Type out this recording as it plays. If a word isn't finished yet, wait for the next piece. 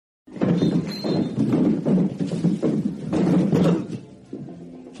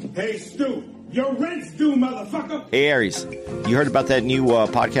Hey, Stu, your rent's due, motherfucker. Hey, Aries, you heard about that new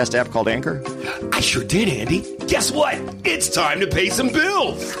podcast app called Anchor? I sure did, Andy. Guess what? It's time to pay some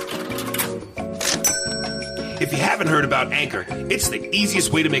bills. If you haven't heard about Anchor, it's the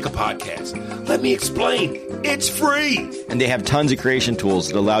easiest way to make a podcast. Let me explain. It's free. And they have tons of creation tools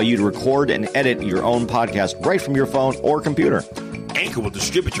that allow you to record and edit your own podcast right from your phone or computer. Anchor will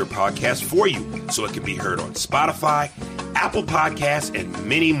distribute your podcast for you so it can be heard on Spotify, Apple Podcasts, and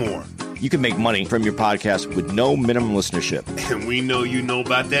many more. You can make money from your podcast with no minimum listenership. And we know you know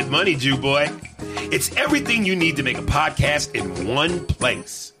about that money, Jew boy. It's everything you need to make a podcast in one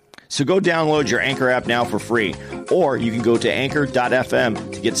place. So go download your Anchor app now for free, or you can go to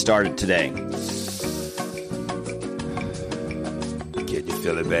anchor.fm to get started today. Can you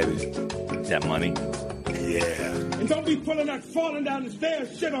feel it, baby? That money? Yeah. And don't be pulling that falling down the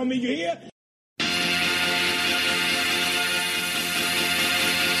stairs shit on me, you hear?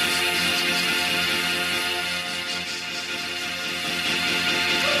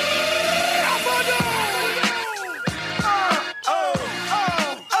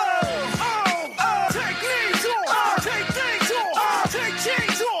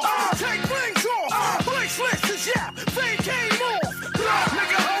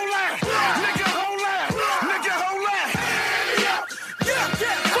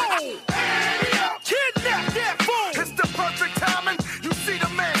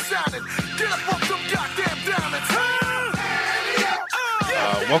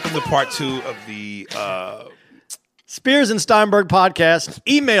 Welcome to part 2 of the Spears and Steinberg podcast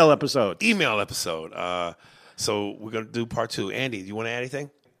email episode. So we're going to do part 2. Andy, do you want to add anything?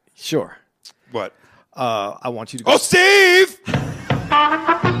 Sure. What? I want you to go. Oh, Steve!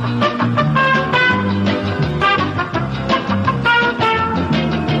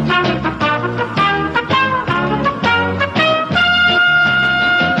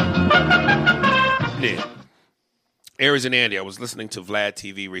 Yeah. Aries and Andy, I was listening to Vlad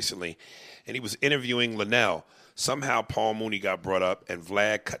TV recently, and he was interviewing Linnell. Somehow Paul Mooney got brought up, and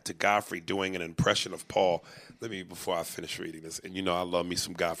Vlad cut to Godfrey doing an impression of Paul. Before I finish reading this, and you know I love me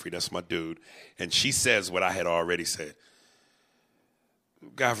some Godfrey. That's my dude. And she says what I had already said.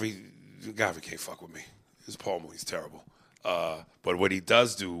 Godfrey can't fuck with me. His Paul Mooney's terrible. But what he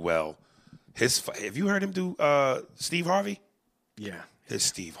does do well, have you heard him do Steve Harvey? Yeah. His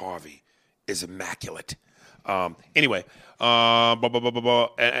Steve Harvey is immaculate. Anyway,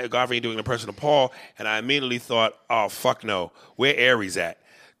 Godfrey doing an impression of Paul, and I immediately thought, oh, fuck no. Where Aries at?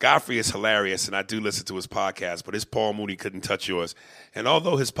 Godfrey is hilarious, and I do listen to his podcast, but his Paul Mooney couldn't touch yours. And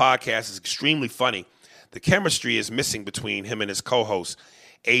although his podcast is extremely funny, the chemistry is missing between him and his co-host,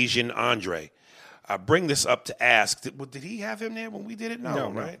 Asian Andre. I bring this up to ask, did he have him there when we did it?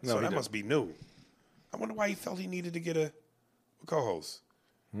 No, right? No, so that must be new. I wonder why he felt he needed to get a co-host.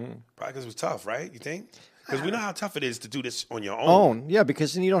 Probably because it was tough, right? You think? Because we know how tough it is to do this on your own. Yeah,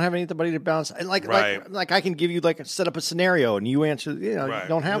 because then you don't have anybody to bounce. Like I can give you set up a scenario and you answer. You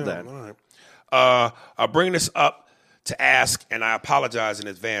don't have that. All right. I'll bring this up to ask, and I apologize in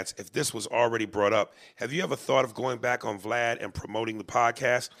advance if this was already brought up. Have you ever thought of going back on Vlad and promoting the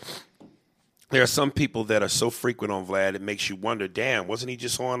podcast? There are some people that are so frequent on Vlad it makes you wonder, damn, wasn't he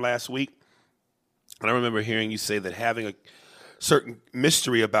just on last week? And I remember hearing you say that having a certain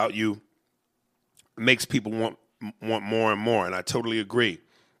mystery about you makes people want more and more, and I totally agree.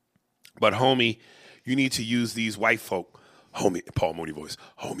 But, homie, you need to use these white folk. Homie, Paul Mooney voice.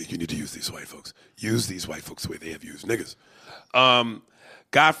 Homie, you need to use these white folks. Use these white folks the way they have used niggas.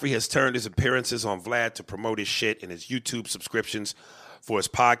 Godfrey has turned his appearances on Vlad to promote his shit, and his YouTube subscriptions for his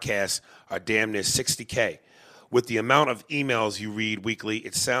podcast are damn near 60K. With the amount of emails you read weekly,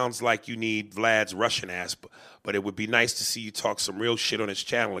 it sounds like you need Vlad's Russian ass, but it would be nice to see you talk some real shit on his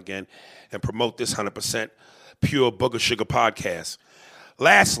channel again and promote this 100% pure booger sugar podcast.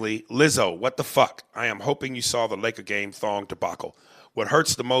 Lastly, Lizzo, what the fuck? I am hoping you saw the Laker game thong debacle. What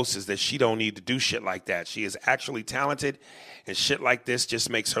hurts the most is that she don't need to do shit like that. She is actually talented, and shit like this just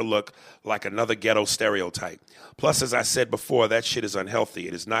makes her look like another ghetto stereotype. Plus, as I said before, that shit is unhealthy.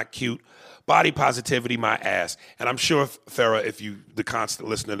 It is not cute. Body positivity, my ass. And I'm sure, Farrah, if you, the constant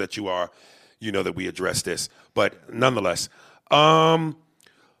listener that you are, you know that we address this. But nonetheless, plus,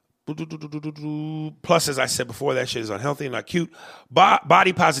 as I said before, that shit is unhealthy and not cute.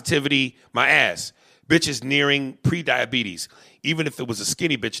 Body positivity, my ass. Bitches nearing pre-diabetes. Even if it was a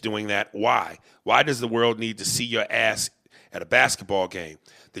skinny bitch doing that, why? Why does the world need to see your ass at a basketball game?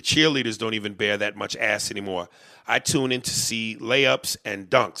 The cheerleaders don't even bear that much ass anymore. I tune in to see layups and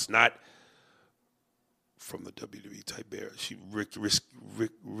dunks, not from the WWE type bear.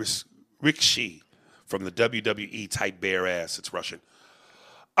 Rikshi from the WWE type bear ass. It's Russian.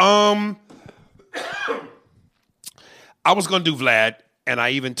 I was going to do Vlad, and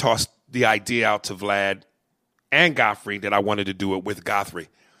I even tossed the idea out to Vlad and Godfrey that I wanted to do it with Godfrey,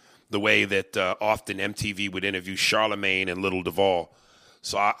 the way that often MTV would interview Charlemagne and Little Duval.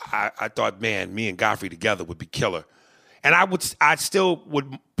 So I thought, man, me and Godfrey together would be killer. And I still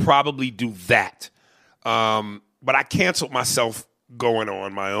would probably do that. But I canceled myself going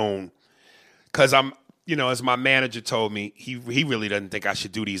on my own because I'm, as my manager told me, he really doesn't think I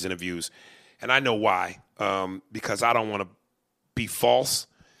should do these interviews. And I know why. Because I don't want to be false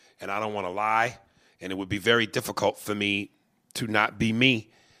and I don't want to lie. And it would be very difficult for me to not be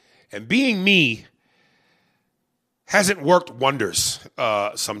me. And being me hasn't worked wonders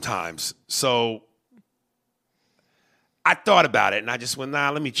sometimes. So I thought about it, and I just went,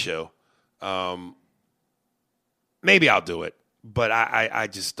 nah, let me chill. Maybe I'll do it. But I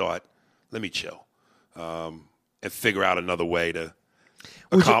just thought, let me chill and figure out another way to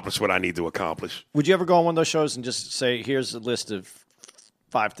accomplish what I need to accomplish. Would you ever go on one of those shows and just say, here's a list of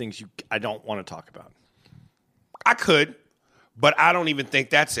 5 things I don't want to talk about? I could, but I don't even think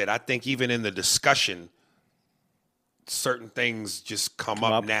that's it. I think even in the discussion, certain things just come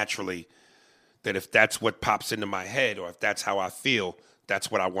up naturally, that if that's what pops into my head or if that's how I feel,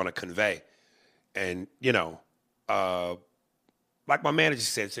 that's what I want to convey. And, like my manager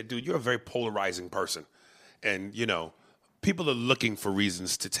said, dude, you're a very polarizing person. And, people are looking for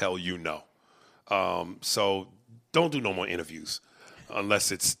reasons to tell you no. So don't do no more interviews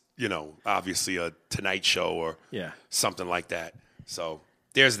unless it's, obviously a Tonight Show or something like that. So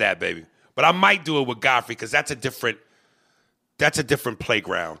there's that, baby. But I might do it with Godfrey because that's a different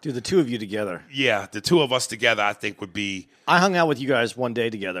playground. Dude, the two of you together. Yeah, the two of us together, I think, would be. I hung out with you guys one day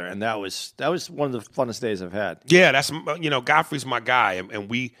together, and that was one of the funnest days I've had. Yeah, that's Godfrey's my guy, and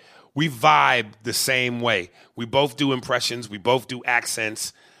we vibe the same way. We both do impressions. We both do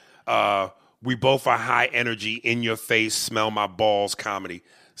accents. We both are high energy, in your face, smell my balls comedy.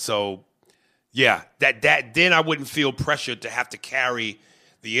 So, yeah, that then I wouldn't feel pressured to have to carry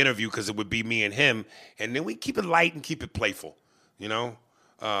the interview because it would be me and him, and then we keep it light and keep it playful. Even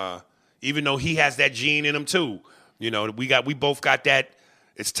though he has that gene in him too. We both got that.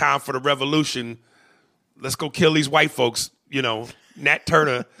 It's time for the revolution. Let's go kill these white folks. Nat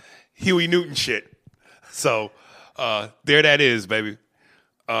Turner, Huey Newton shit. So there that is, baby.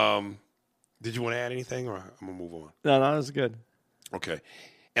 Did you want to add anything, or I'm gonna move on? No, that's good. Okay,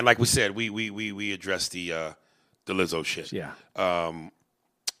 and like we said, we addressed the Lizzo shit. Yeah.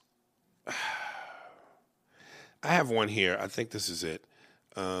 I have one here. I think this is it.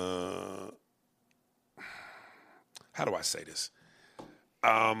 How do I say this?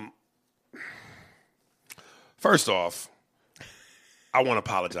 First off, I want to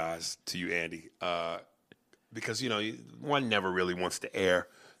apologize to you, Andy, because, one never really wants to air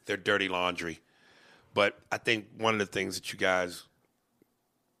their dirty laundry. But I think one of the things that you guys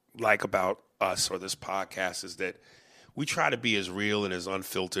like about us or this podcast is that we try to be as real and as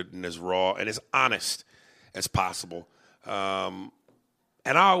unfiltered and as raw and as honest as possible. And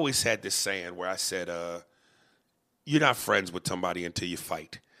I always had this saying where I said, you're not friends with somebody until you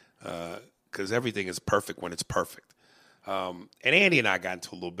fight, because everything is perfect when it's perfect. And Andy and I got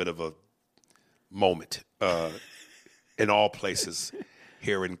into a little bit of a moment in all places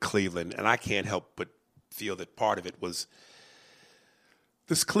here in Cleveland, and I can't help but feel that part of it was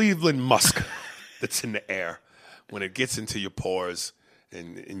this Cleveland musk that's in the air. When it gets into your pores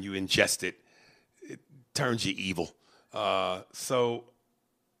and you ingest it, it turns you evil. So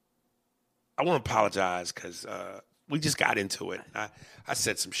I want to apologize because we just got into it. I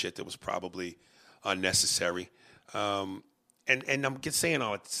said some shit that was probably unnecessary. And I'm just saying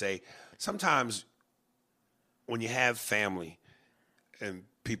all that to say, sometimes when you have family and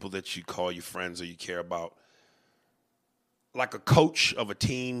people that you call your friends or you care about, like a coach of a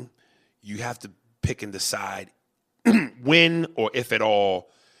team, you have to pick and decide when or if at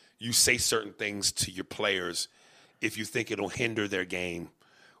all you say certain things to your players if you think it'll hinder their game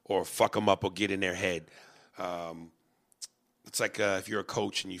or fuck them up or get in their head. It's like if you're a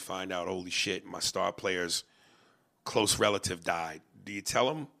coach and you find out, holy shit, my star player's close relative died. Do you tell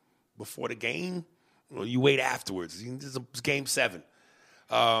them before the game or you wait afterwards? This is game 7.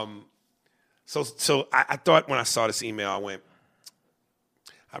 So I thought when I saw this email, I went,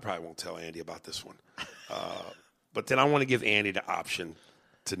 I probably won't tell Andy about this one. But then I want to give Andy the option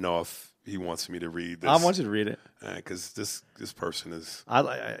to know if he wants me to read this. I want you to read it. Because this person is...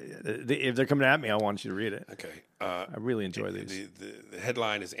 if they're coming at me, I want you to read it. Okay. I really enjoy these. The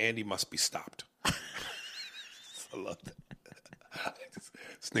headline is, Andy must be stopped. I love that.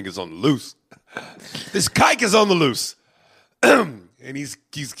 This nigga's on the loose. This kike is on the loose. And he's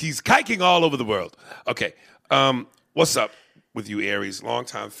kiking all over the world. Okay. What's up with you, Aries?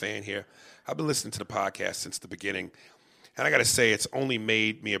 Longtime fan here. I've been listening to the podcast since the beginning. And I got to say, it's only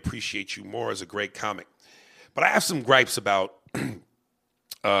made me appreciate you more as a great comic. But I have some gripes about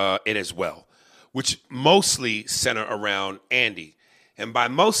it as well, which mostly center around Andy. And by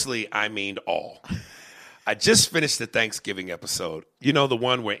mostly, I mean all. I just finished the Thanksgiving episode. You know, the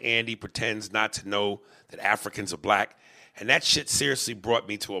one where Andy pretends not to know that Africans are black. And that shit seriously brought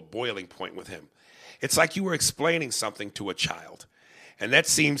me to a boiling point with him. It's like you were explaining something to a child. And that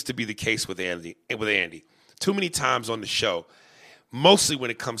seems to be the case with Andy. Too many times on the show, mostly when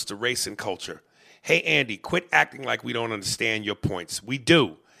it comes to race and culture. Hey, Andy, quit acting like we don't understand your points. We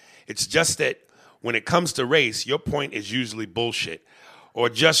do. It's just that when it comes to race, your point is usually bullshit or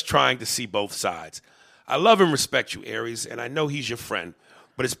just trying to see both sides. I love and respect you, Aries, and I know he's your friend,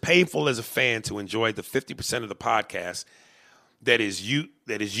 but it's painful as a fan to enjoy the 50% of the podcast that is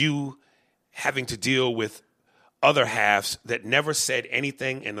you having to deal with other halves that never said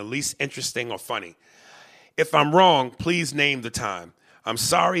anything in the least interesting or funny. If I'm wrong, please name the time. I'm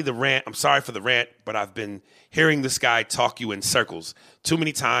sorry for the rant, but I've been hearing this guy talk you in circles too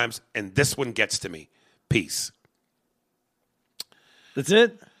many times, and this one gets to me. Peace. That's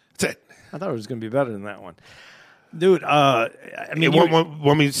it? That's it. I thought it was going to be better than that one. Dude, I mean...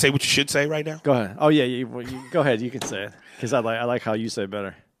 Want me to say what you should say right now? Go ahead. Oh, yeah, you go ahead. You can say it, because I like how you say it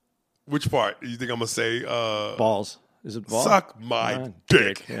better. Which part? You think I'm going to say... balls. Is it balls? Suck my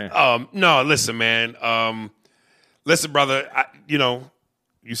dick. Yeah. No, listen, man. Listen, brother,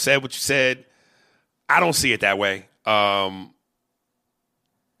 you said what you said. I don't see it that way. But,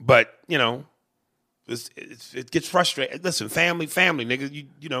 it gets frustrating. Listen, family,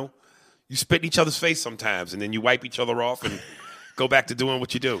 nigga, you spit in each other's face sometimes, and then you wipe each other off and go back to doing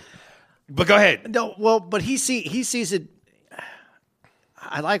what you do. But go ahead. No, well, but he sees it.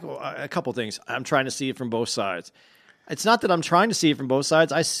 I like a couple things. I'm trying to see it from both sides. It's not that I'm trying to see it from both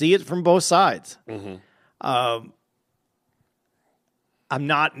sides. I see it from both sides. Mm-hmm. I'm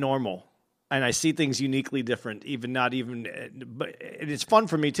not normal, and I see things uniquely different. But it's fun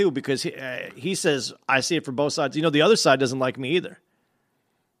for me too because he says I see it from both sides. The other side doesn't like me either.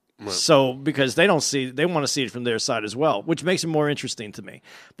 Right. So because they want to see it from their side as well, which makes it more interesting to me.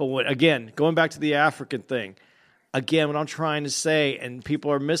 But going back to the African thing, what I'm trying to say, and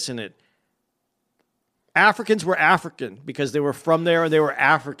people are missing it. Africans were African because they were from there and they were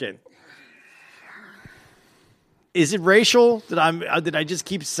African. Is it racial that did I just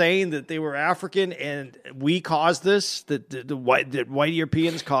keep saying that they were African and we caused this, that white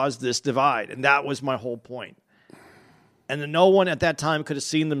Europeans caused this divide? And that was my whole point. And no one at that time could have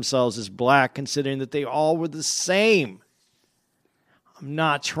seen themselves as black, considering that they all were the same. I'm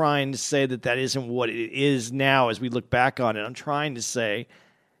not trying to say that isn't what it is now as we look back on it. I'm trying to say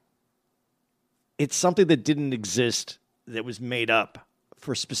it's something that didn't exist, that was made up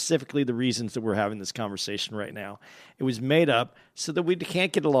for specifically the reasons that we're having this conversation right now. It was made up so that we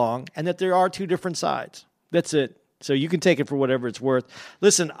can't get along and that there are two different sides. That's it. So you can take it for whatever it's worth.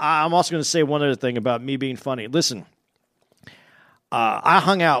 Listen, I'm also going to say one other thing about me being funny. Listen, I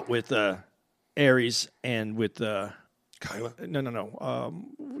hung out with Aries and with... Kyla? No.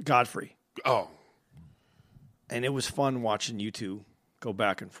 Godfrey. Oh. And it was fun watching you two go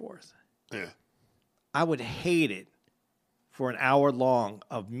back and forth. Yeah. I would hate it for an hour long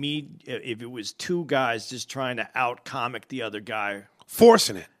of me if it was two guys just trying to out-comic the other guy.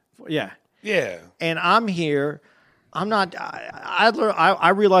 Forcing it. Yeah. Yeah. And I'm here. I'm not... I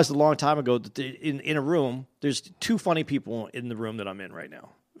realized a long time ago that in a room, there's two funny people in the room that I'm in right now.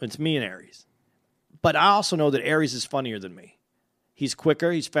 It's me and Aries. But I also know that Aries is funnier than me. He's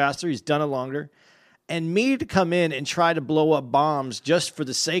quicker, he's faster, he's done it longer. And me to come in and try to blow up bombs just for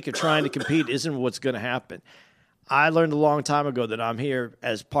the sake of trying to compete isn't what's going to happen. I learned a long time ago that I'm here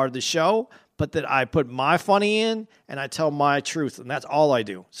as part of the show, but that I put my funny in and I tell my truth, and that's all I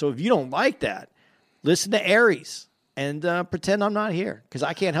do. So if you don't like that, listen to Aries and pretend I'm not here because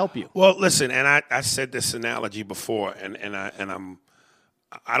I can't help you. Well, listen, and I said this analogy before, and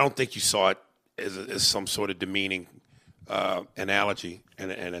I don't think you saw it as some sort of demeaning analogy,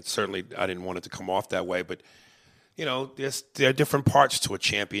 and it certainly I didn't want it to come off that way. But there are different parts to a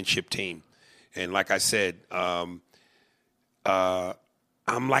championship team, and like I said, I'm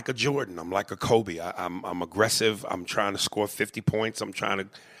like a Jordan, I'm like a Kobe. I'm aggressive. I'm trying to score 50 points.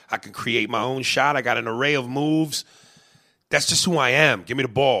 I can create my own shot. I got an array of moves. That's just who I am. Give me the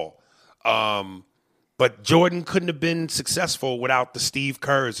ball. But Jordan couldn't have been successful without the Steve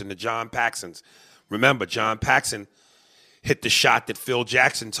Kerrs and the John Paxsons. Remember, John Paxson hit the shot that Phil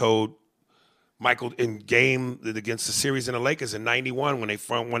Jackson told Michael, in game against the series in the Lakers in 91 when they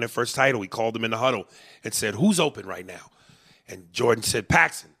won their first title, he called them in the huddle and said, "Who's open right now?" And Jordan said,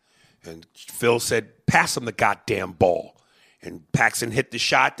 "Paxson." And Phil said, "Pass him the goddamn ball." And Paxson hit the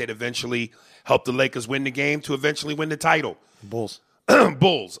shot that eventually helped the Lakers win the game to eventually win the title. Bulls.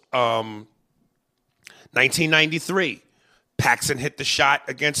 Bulls. 1993, Paxson hit the shot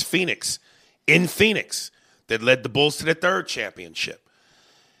against Phoenix, in Phoenix, that led the Bulls to their third championship.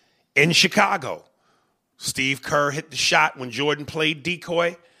 In Chicago, Steve Kerr hit the shot when Jordan played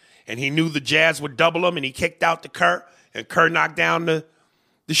decoy, and he knew the Jazz would double him, and he kicked out to Kerr, and Kerr knocked down the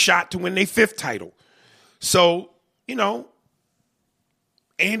shot to win their fifth title. So,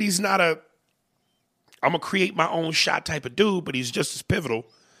 Andy's not I'm going to create my own shot type of dude, but he's just as pivotal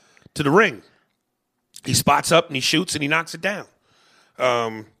to the ring. He spots up and he shoots and he knocks it down.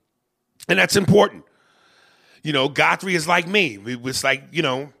 And that's important. Guthrie is like me. It was like,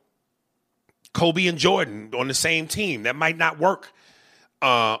 Kobe and Jordan on the same team. That might not work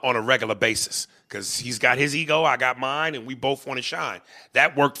on a regular basis because he's got his ego, I got mine, and we both want to shine.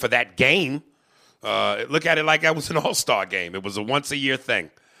 That worked for that game. Look at it like that was an all-star game. It was a once-a-year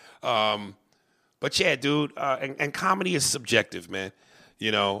thing. But, yeah, dude, and comedy is subjective, man.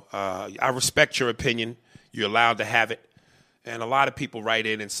 I respect your opinion. You're allowed to have it. And a lot of people write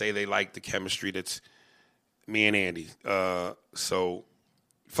in and say they like the chemistry that's me and Andy. So,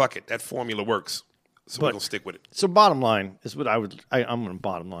 fuck it. That formula works. So we're going to stick with it. So bottom line is what I'm going to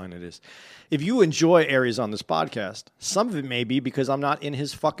bottom line it is. If you enjoy Aries on this podcast, some of it may be because I'm not in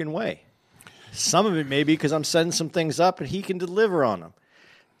his fucking way. Some of it may be because I'm setting some things up and he can deliver on them.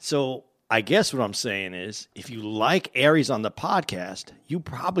 So I guess what I'm saying is if you like Aries on the podcast, you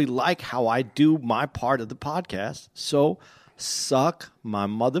probably like how I do my part of the podcast. So suck my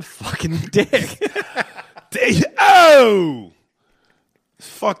motherfucking dick. Oh!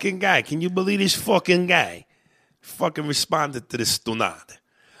 Fucking guy. Can you believe this fucking guy? Fucking responded to this stunade.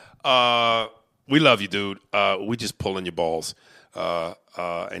 We love you, dude. We just pulling your balls.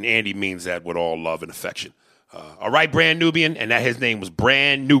 And Andy means that with all love and affection. All right, Brand Nubian. And that his name was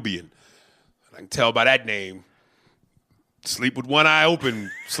Brand Nubian. I can tell by that name. Sleep with one eye open,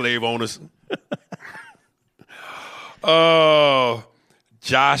 slave owners. Oh,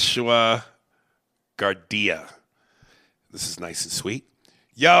 Joshua Gardia. This is nice and sweet.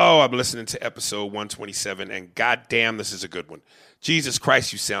 Yo, I'm listening to episode 127, and goddamn, this is a good one. Jesus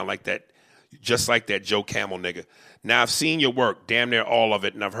Christ, you sound like that, just like that Joe Camel nigga. Now, I've seen your work, damn near all of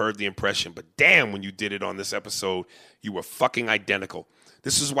it, and I've heard the impression, but damn, when you did it on this episode, you were fucking identical.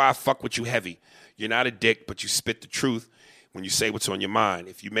 This is why I fuck with you heavy. You're not a dick, but you spit the truth when you say what's on your mind.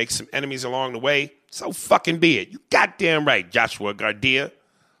 If you make some enemies along the way, so fucking be it. You goddamn right, Joshua Gardia.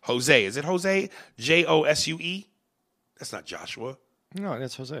 Jose, is it Jose? Josue? That's not Joshua. No,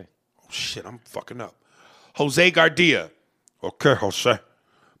 that's Jose. Oh, shit, I'm fucking up. Jose Gardia. Okay, Jose.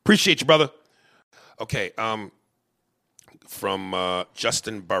 Appreciate you, brother. Okay, from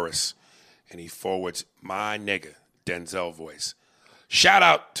Justin Burris, and he forwards my nigga, Denzel voice. Shout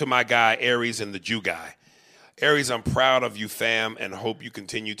out to my guy, Aries and the Jew guy. Aries, I'm proud of you, fam, and hope you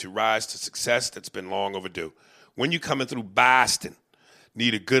continue to rise to success that's been long overdue. When you coming through Boston,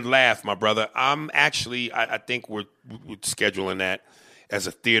 need a good laugh, my brother. I'm actually, I think we're scheduling that as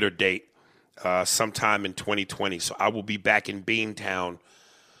a theater date sometime in 2020. So I will be back in Beantown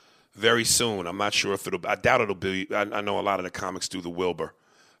very soon. I'm not sure if I doubt it'll be, I know a lot of the comics do the Wilbur,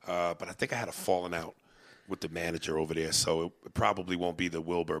 but I think I had a falling out with the manager over there. So it probably won't be the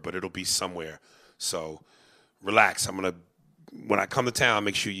Wilbur, but it'll be somewhere. So relax. When I come to town,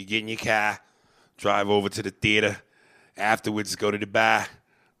 make sure you get in your car, drive over to the theater. Afterwards, go to the bar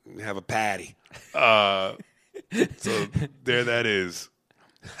and have a patty. So there that is.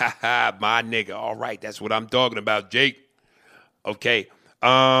 My nigga. All right, that's what I'm talking about, Jake. Okay.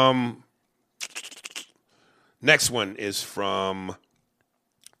 Next one is from, I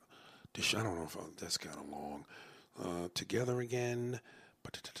don't know if that's kind of long. Together again.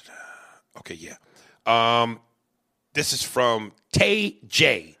 Okay, yeah. This is from Tay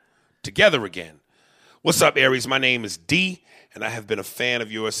J. Together again. What's up, Aries? My name is D, and I have been a fan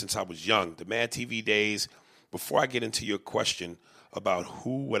of yours since I was young. The Mad TV days. Before I get into your question about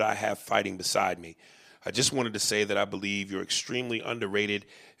who would I have fighting beside me, I just wanted to say that I believe you're extremely underrated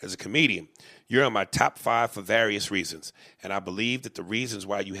as a comedian. You're in my top 5 for various reasons, and I believe that the reasons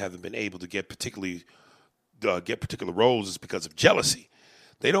why you haven't been able to get particular roles is because of jealousy.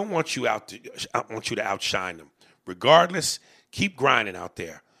 They don't want you to outshine them. Regardless, keep grinding out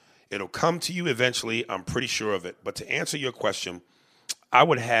there. It'll come to you eventually. I'm pretty sure of it. But to answer your question, I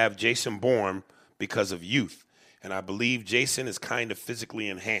would have Jason Bourne because of youth, and I believe Jason is kind of physically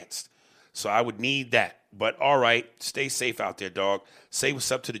enhanced. So I would need that. But all right, stay safe out there, dog. Say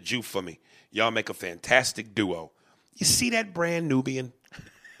what's up to the Jew for me. Y'all make a fantastic duo. You see that brand Nubian?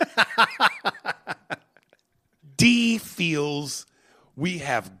 D feels we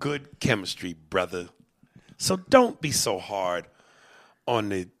have good chemistry, brother. So don't be so hard on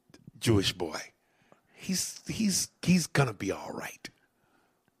the Jewish boy. He's gonna be all right.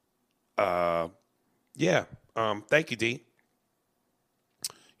 Yeah. Thank you, D.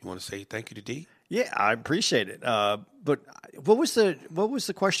 You want to say thank you to D? Yeah, I appreciate it. But what was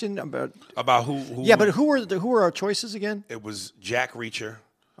the question about who? Yeah, but who were our choices again? It was Jack Reacher.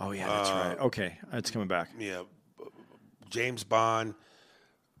 Oh yeah, that's right. Okay, it's coming back. Yeah, James Bond,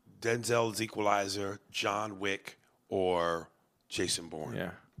 Denzel's Equalizer, John Wick, or Jason Bourne.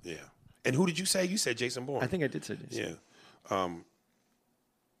 Yeah. Yeah. And who did you say? You said Jason Bourne. I think I did say Jason. Yeah.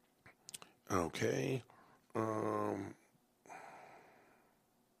 Okay.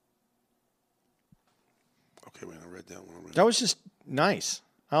 Okay, man, I read that one. That was just nice.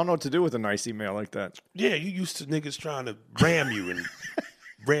 I don't know what to do with a nice email like that. Yeah, you used to niggas trying to ram you and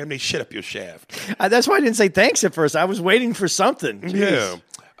ram they shit up your shaft. That's why I didn't say thanks at first. I was waiting for something. Jeez.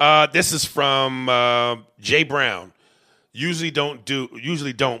 Yeah. This is from Jay Brown. Usually don't,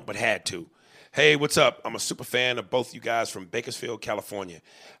 but had to. Hey, what's up? I'm a super fan of both you guys from Bakersfield, California.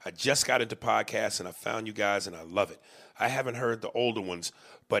 I just got into podcasts and I found you guys and I love it. I haven't heard the older ones,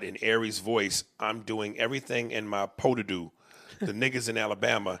 but in Aries' voice, I'm doing everything in my po-to-do. The niggas in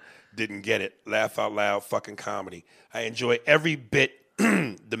Alabama didn't get it. Laugh out loud, fucking comedy. I enjoy every bit.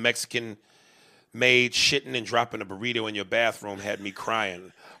 The Mexican maid shitting and dropping a burrito in your bathroom had me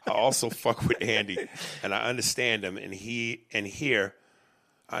crying. I also fuck with Andy, and I understand him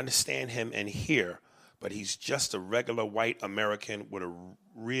I understand him and here, but he's just a regular white American with a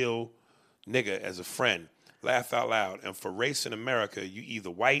real nigga as a friend. Laugh out loud. And for race in America, you either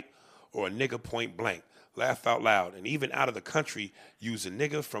white or a nigga point blank. Laugh out loud. And even out of the country, use a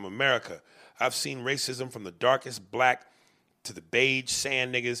nigga from America. I've seen racism from the darkest black to the beige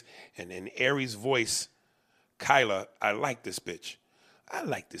sand niggas. And in Aries' voice, Kyla, I like this bitch. I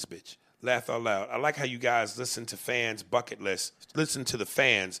like this bitch. Laugh out loud. I like how you guys listen to fans' bucket list. Listen to the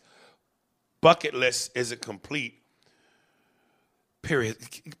fans. Bucket list isn't complete. Period.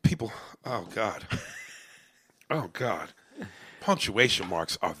 People, oh, God. Oh, God. Punctuation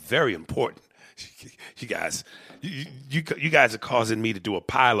marks are very important. You guys, you guys are causing me to do a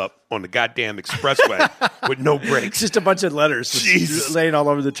pileup on the goddamn expressway with no brakes. It's just a bunch of letters just laying all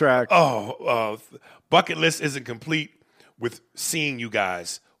over the track. Oh, bucket list isn't complete with seeing you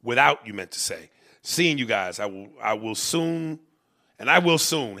guys. Without, you meant to say. Seeing you guys. I will soon.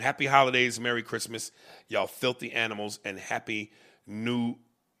 Happy holidays, Merry Christmas, y'all filthy animals, and happy new,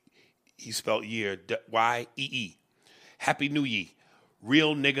 he spelled year, Y-E-E. Happy New Year.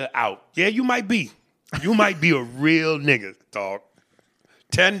 Real nigga out. Yeah, you might be. You might be a real nigga, dog.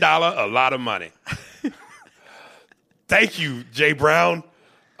 $10, a lot of money. Thank you, Jay Brown.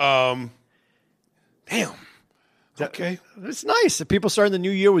 Damn. Okay. It's nice. People starting the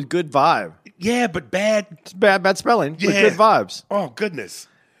new year with good vibe. Yeah, but bad. It's bad spelling, but good vibes. Oh, goodness.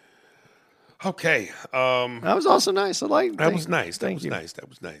 Okay. That was also nice. I like that. Was nice. That was you. nice. That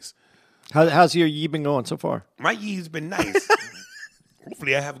was nice. How's your year been going so far? My year's been nice.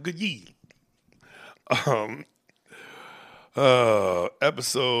 Hopefully I have a good year.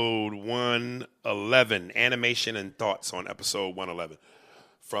 Episode 111, animation and thoughts on episode 111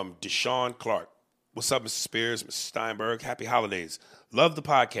 from Deshaun Clark. What's up, Mr. Spears, Mr. Steinberg? Happy holidays. Love the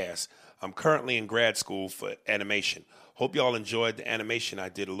podcast. I'm currently in grad school for animation. Hope y'all enjoyed the animation I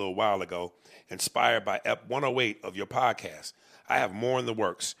did a little while ago, inspired by Ep 108 of your podcast. I have more in the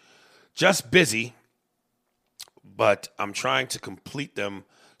works. Just busy, but I'm trying to complete them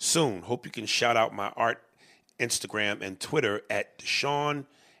soon. Hope you can shout out my art Instagram and Twitter at Deshaun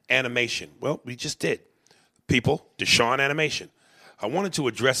Animation. Well, we just did. People, Deshaun Animation. I wanted to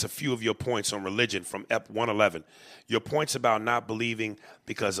address a few of your points on religion from Ep 111. Your points about not believing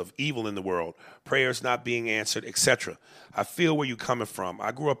because of evil in the world, prayers not being answered, etc. I feel where you're coming from.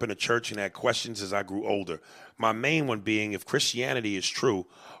 I grew up in a church and had questions as I grew older. My main one being, if Christianity is true,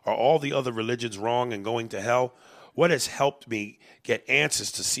 are all the other religions wrong and going to hell? What has helped me get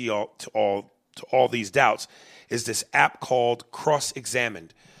answers to see all these doubts is this app called Cross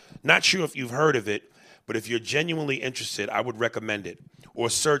Examined. Not sure if you've heard of it, but if you're genuinely interested, I would recommend it. Or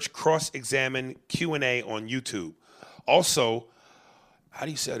search Cross Examine Q&A on YouTube. Also, how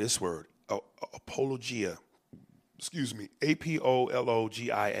do you say this word? Apologia. Excuse me.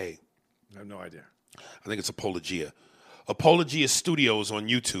 Apologia. I have no idea. I think it's apologia. Apologia Studios on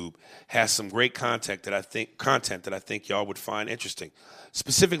YouTube has some great content that I think y'all would find interesting.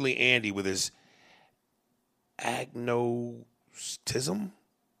 Specifically, Andy with his agnosticism.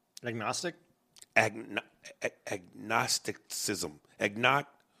 Agnostic? Agnosticism.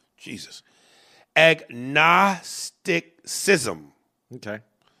 Agnosticism. Okay.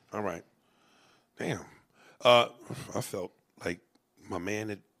 All right. Damn. I felt like my man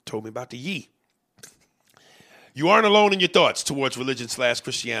had told me about the ye. You aren't alone in your thoughts towards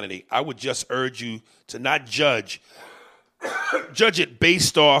religion/Christianity. I would just urge you to not judge it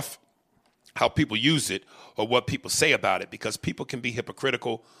based off how people use it or what people say about it, because people can be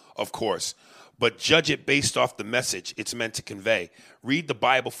hypocritical, of course, but judge it based off the message it's meant to convey. Read the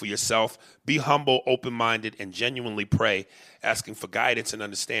Bible for yourself. Be humble, open-minded, and genuinely pray, asking for guidance and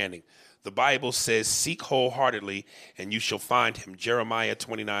understanding. The Bible says, seek wholeheartedly, and you shall find him. Jeremiah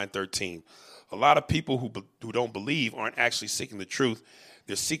 29:13. A lot of people who don't believe aren't actually seeking the truth.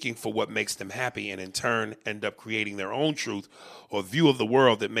 They're seeking for what makes them happy, and in turn end up creating their own truth or view of the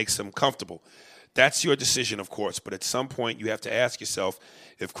world that makes them comfortable. That's your decision, of course, but at some point you have to ask yourself,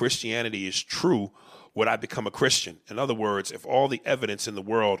 if Christianity is true, would I become a Christian? In other words, if all the evidence in the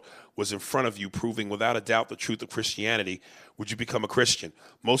world was in front of you proving without a doubt the truth of Christianity, would you become a Christian?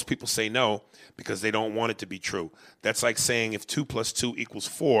 Most people say no because they don't want it to be true. That's like saying if 2 + 2 =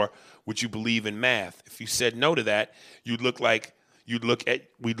 4, would you believe in math? If you said no to that, we'd look at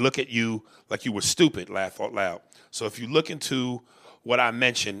you like you were stupid, laugh out loud. So if you look into what I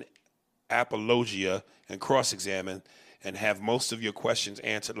mentioned, apologia and cross-examine, and have most of your questions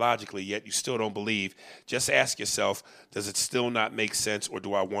answered logically, yet you still don't believe, just ask yourself, does it still not make sense, or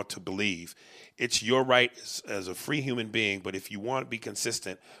do I want to believe? It's your right as a free human being, but if you want to be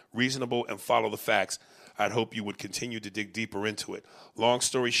consistent, reasonable, and follow the facts, I'd hope you would continue to dig deeper into it. Long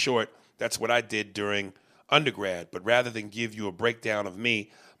story short, that's what I did during undergrad, but rather than give you a breakdown of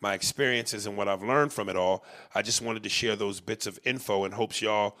me, my experiences, and what I've learned from it all, I just wanted to share those bits of info in hopes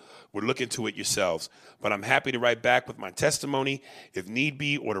y'all would look into it yourselves. But I'm happy to write back with my testimony if need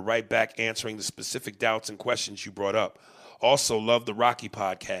be, or to write back answering the specific doubts and questions you brought up. Also, love the Rocky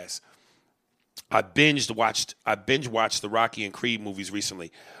podcast. I binge watched the Rocky and Creed movies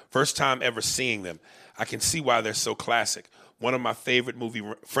recently. First time ever seeing them. I can see why they're so classic. One of my favorite movie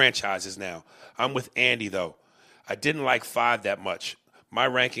franchises now. I'm with Andy, though. I didn't like 5 that much. My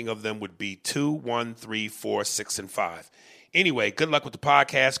ranking of them would be 2, 1, 3, 4, 6, and 5. Anyway, good luck with the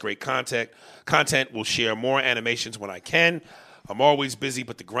podcast. Great content. We'll share more animations when I can. I'm always busy,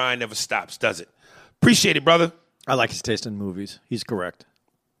 but the grind never stops, does it? Appreciate it, brother. I like his taste in movies. He's correct.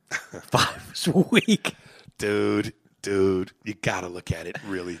 5 is weak. Dude, you got to look at it,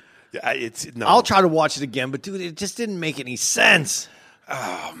 really. No. I'll try to watch it again, but, dude, it just didn't make any sense.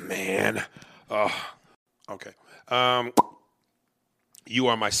 Oh, man. Oh, okay. You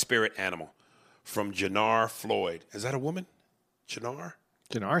are my spirit animal, from Jannar Floyd. Is that a woman? Jannar?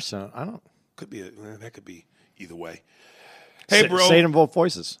 Jannar sound, I don't. Could be. That could be either way. Hey, bro. Say it in both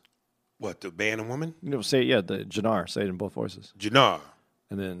voices. What, the band and woman? No, say it, yeah, the Jannar. Say it in both voices. Jannar.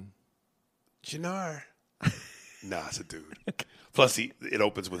 And then. Jannar. Nah, it's a dude. Plus, it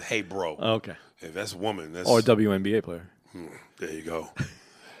opens with, hey, bro. Oh, okay. If that's a woman, that's. Or a WNBA player. There you go.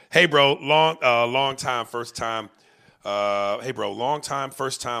 Hey, bro. Long time, first time. Hey, bro, long time,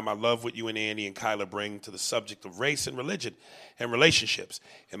 first time. I love what you and Andy and Kyla bring to the subject of race and religion and relationships.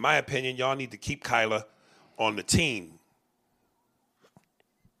 In my opinion, y'all need to keep Kyla on the team.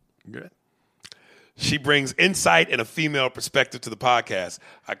 Good. She brings insight and a female perspective to the podcast.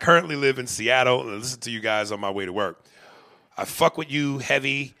 I currently live in Seattle and listen to you guys on my way to work. I fuck with you,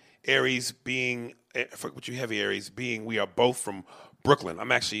 heavy Aries, being we are both from Brooklyn.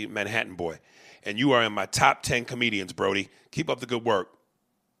 I'm actually a Manhattan boy. And you are in my top 10 comedians, Brody. Keep up the good work.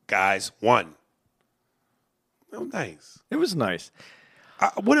 Guys, 1. Oh, nice. It was nice.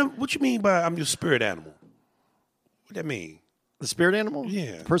 What you mean by I'm your spirit animal? What that mean? The spirit animal?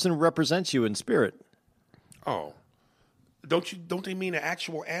 Yeah. The person who represents you in spirit. Oh. Don't they mean an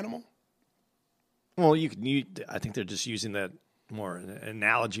actual animal? Well, I think they're just using that more in an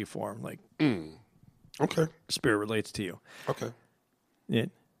analogy form, like Okay. spirit relates to you. Okay. Yeah.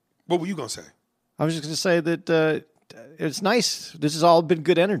 What were you going to say? I was just going to say that it's nice. This has all been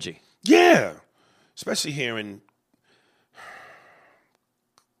good energy. Yeah. Especially here in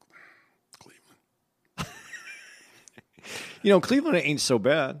Cleveland. Cleveland ain't so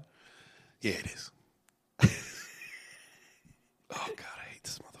bad. Yeah, it is. Oh, God, I hate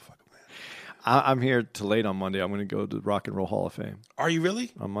this motherfucker, man. I'm here till late on Monday. I'm going to go to the Rock and Roll Hall of Fame. Are you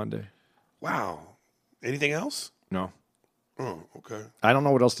really? On Monday. Wow. Anything else? No. Oh, okay. I don't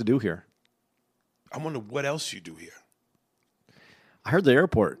know what else to do here. I wonder what else you do here. I heard the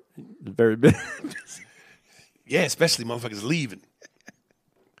airport is very big. Yeah, especially motherfuckers leaving.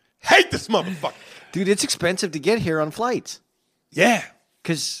 Hate this motherfucker. Dude, it's expensive to get here on flights. Yeah.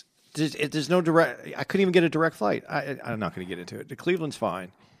 Because there's no direct. I couldn't even get a direct flight. I'm not going to get into it. The Cleveland's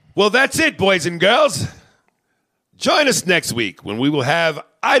fine. Well, that's it, boys and girls. Join us next week when we will have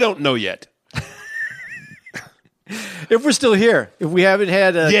I Don't Know Yet. If we're still here, if we haven't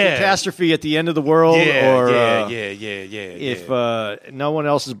had a catastrophe at the end of the world, if no one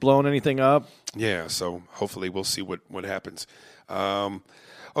else has blown anything up. Yeah, so hopefully we'll see what happens.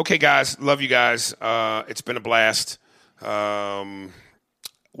 Okay, guys, love you guys. It's been a blast.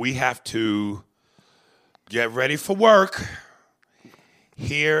 We have to get ready for work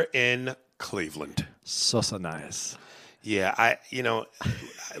here in Cleveland. So nice. Yeah,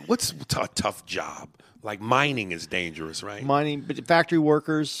 what's a tough job? Like mining is dangerous, right? Mining, but factory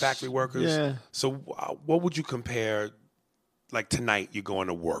workers. Factory workers. Yeah. So what would you compare, like tonight you're going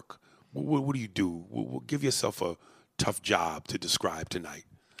to work. What do you do? Give yourself a tough job to describe tonight.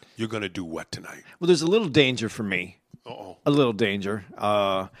 You're going to do what tonight? Well, there's a little danger for me. Uh-oh. A little danger.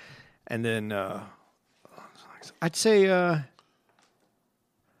 And then I'd say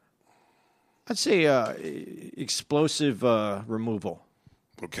explosive removal.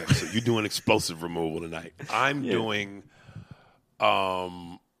 Okay, so you're doing explosive removal tonight. I'm doing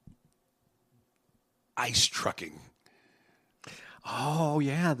ice trucking. Oh,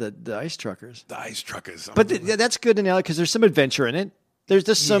 yeah, the ice truckers. The ice truckers. But that's good in LA because there's some adventure in it. There's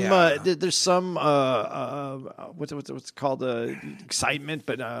just some what's it called, excitement,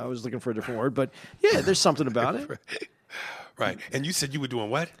 but I was looking for a different word. But yeah, there's something about it. Right. And you said you were doing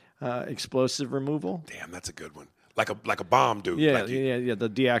what? Explosive removal. Damn, that's a good one. Like a bomb dude. Yeah, like yeah. The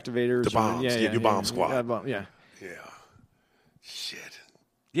deactivators. The bombs. Your bomb squad. Yeah. Yeah. Shit.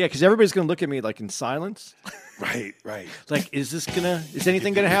 Yeah, because everybody's gonna look at me like in silence. Right. Like, is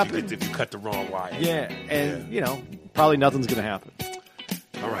anything gonna happen? If you cut the wrong wire. Yeah, and probably nothing's gonna happen.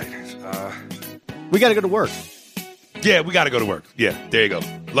 All right. We got to go to work. Yeah, we got to go to work. Yeah, there you go.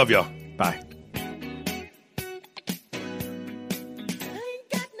 Love y'all. Bye.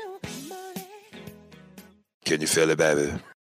 Can you feel it, baby?